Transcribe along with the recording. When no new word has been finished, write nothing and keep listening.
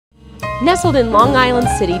Nestled in Long Island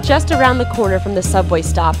City, just around the corner from the subway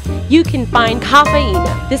stop, you can find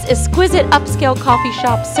Caffeina. This exquisite upscale coffee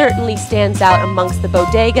shop certainly stands out amongst the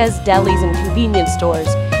bodegas, delis, and convenience stores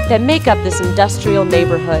that make up this industrial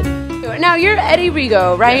neighborhood. Now, you're Eddie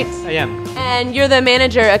Rigo, right? Yes, I am. And you're the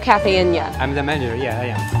manager at Caffeina. I'm the manager, yeah, I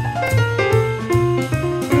am.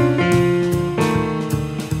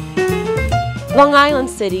 Long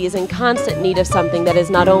Island City is in constant need of something that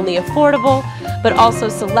is not only affordable, but also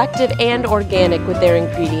selective and organic with their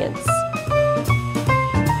ingredients.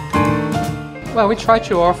 Well, we try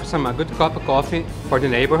to offer some good cup of coffee for the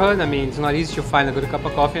neighborhood. I mean, it's not easy to find a good cup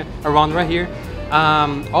of coffee around right here.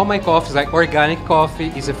 All my coffees, like organic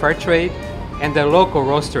coffee, is a fair trade, and the local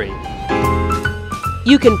roastery.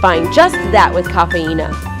 You can find just that with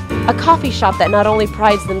Caffeina, a coffee shop that not only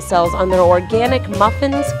prides themselves on their organic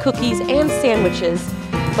muffins, cookies, and sandwiches,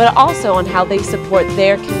 but also on how they support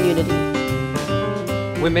their community.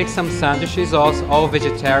 We make some sandwiches, also all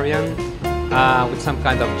vegetarian, with some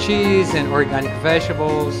kind of cheese and organic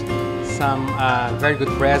vegetables, some very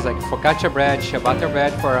good breads like focaccia bread, ciabatta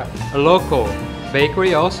bread for a local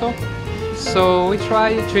bakery also. So we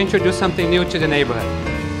try to introduce something new to the neighborhood.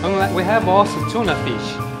 We have also tuna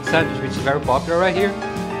fish sandwich, which is very popular right here.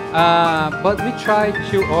 But we try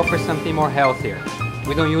to offer something more healthier.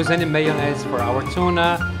 We don't use any mayonnaise for our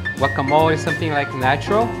tuna, guacamole, something like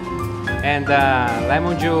natural, and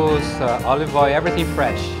lemon juice, olive oil, everything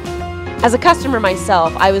fresh. As a customer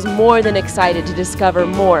myself, I was more than excited to discover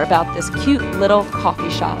more about this cute little coffee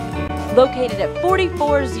shop. Located at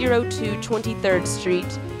 4402 23rd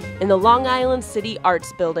Street in the Long Island City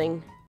Arts Building.